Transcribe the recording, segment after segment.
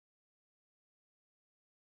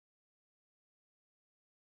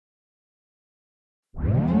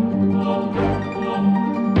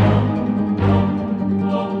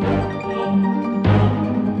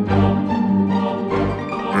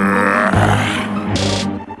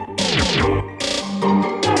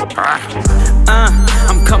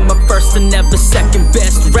I'm coming first and never second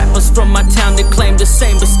best. Rappers from my town that claim the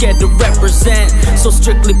same but scared to represent. So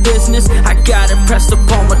strictly business, I got it pressed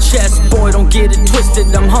upon my chest. Boy, don't get it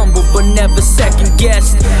twisted, I'm humble but never second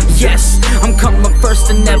guessed. Yes, I'm coming first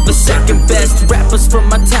and never second best. Rappers from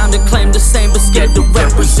my town that claim the same but scared to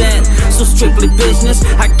represent. So strictly business,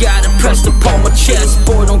 I got it pressed upon my chest.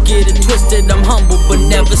 Boy, don't get it twisted, I'm humble but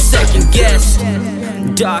never second guessed.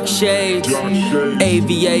 Dark shades,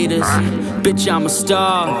 aviators, bitch I'm a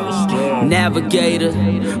star, navigator,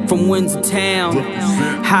 from Windsor town,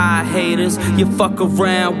 high haters, you fuck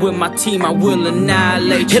around with my team, I will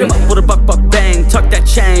annihilate you. Hit 'em up with a buck bang, tuck that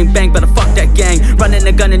chain, bang, better fuck that gang, running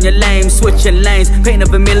a gun in your lane, switching lanes, pain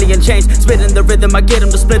of a million chains, spitting the rhythm, I get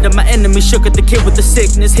 'em to split up my enemy, shook at the kid with the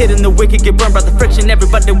sickness, hitting the wicked, get burned by the friction,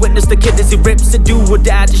 everybody witness the kid as he rips it, do or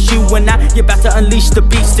die, just you and I, you're about to unleash the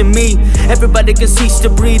beast in me, everybody can cease to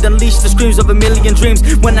breathe, unleash the screams of a million dreams.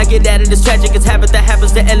 When I get at it, it's tragic, it's habit that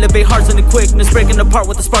happens to elevate hearts in the quickness, breaking apart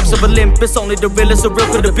with the sparks of Olympus. Only the realest of real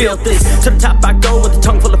could have built this. To the top I go with a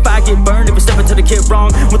tongue full of fire, get burned if you step into the kid wrong.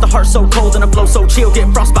 With a heart so cold and a flow so chill, get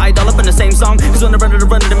frostbite all up in the same song. Cause when I run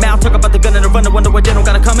to the mouth, talk about the gun and the runner, wonder why they don't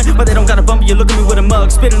got it coming, but they don't got a bump. You look at me with a mug,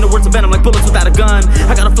 spitting the words of venom like bullets without a gun.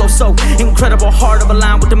 I got a flow so incredible, heart of a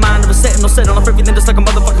line with the mind of a set, no settle off everything just like a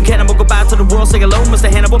motherfucking cannibal. Goodbye to the world, say hello, Mr.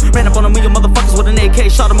 Hannibal. Ran up on a million motherfuckers with an AK,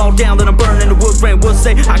 shot them all down, then I'm burning the wood grain. Would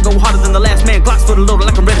say I go harder than the last man, Glocks for the loader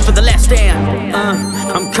like I'm ready for the last stand.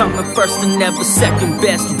 I'm coming first and never second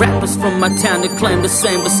best. Rappers from my town that claim the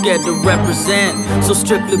same but scared to represent. So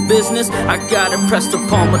strictly business, I got it pressed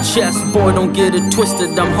upon my chest. Boy, don't get it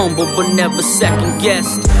twisted, I'm humble but never second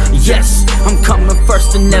guessed. Yes, I'm coming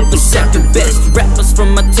first and never second best. Rappers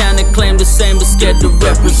from my town that claim the same but scared to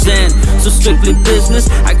represent. So strictly business,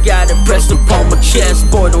 I got it pressed upon my chest.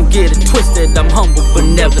 Boy, don't get it twisted, I'm humble but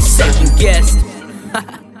never second guessed.